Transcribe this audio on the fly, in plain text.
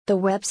The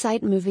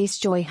website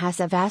Moviesjoy has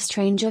a vast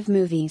range of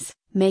movies,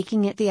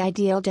 making it the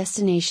ideal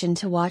destination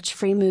to watch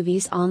free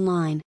movies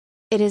online.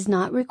 It is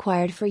not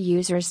required for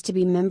users to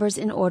be members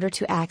in order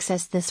to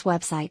access this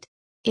website.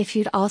 If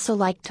you'd also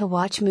like to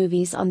watch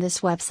movies on this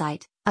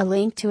website, a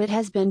link to it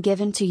has been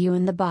given to you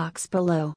in the box below.